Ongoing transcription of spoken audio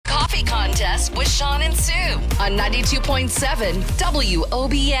Breakfast with Shawn and Sue on 92.7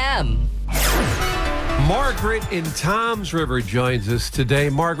 WOBM. Margaret in Toms River joins us today.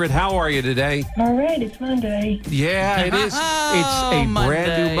 Margaret, how are you today? All right, it's Monday. Yeah, it is. It's a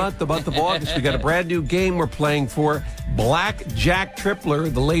brand new month, the month of August. We got a brand new game we're playing for. Blackjack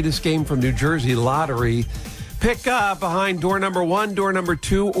Tripler, the latest game from New Jersey Lottery. Pick behind door number 1, door number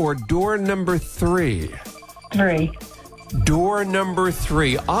 2, or door number 3. 3. Door number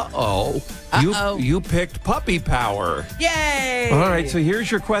 3. Uh-oh. You picked Puppy Power. Yay! All right, so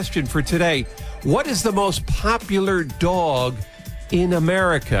here's your question for today. What is the most popular dog in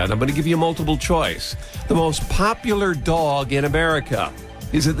America? And I'm going to give you multiple choice. The most popular dog in America.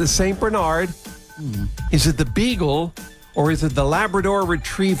 Is it the St. Bernard? Is it the Beagle? Or is it the Labrador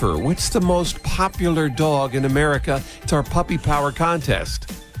Retriever? What's the most popular dog in America? It's our Puppy Power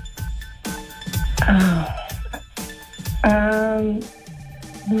contest.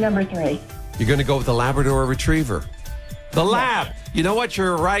 Number 3. You're going to go with the Labrador Retriever. The Lab. You know what?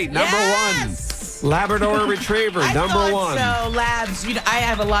 You're right. Number 1. Labrador Retriever, number 1. So, labs. I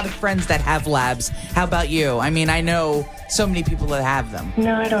have a lot of friends that have labs. How about you? I mean, I know so many people that have them.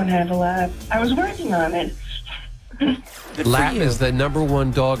 No, I don't have a lab. I was working on it. Lab is the number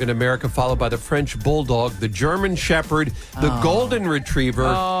 1 dog in America, followed by the French Bulldog, the German Shepherd, the Golden Retriever,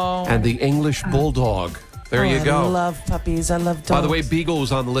 and the English Bulldog. There you go. I love puppies. I love dogs. By the way, Beagle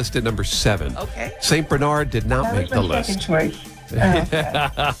was on the list at number 7. Okay. St. Bernard did not make the list. Second choice.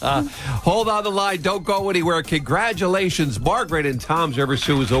 Hold on the line. Don't go anywhere. Congratulations. Margaret in Toms River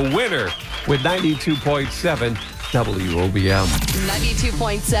Sue is a winner with 92.7 WOBM.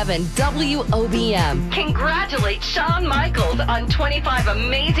 92.7 WOBM. Congratulate Shawn Michaels on 25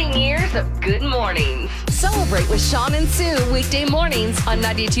 amazing years of good mornings. Celebrate with Shawn and Sue weekday mornings on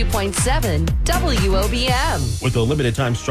 92.7 WOBM. With a limited time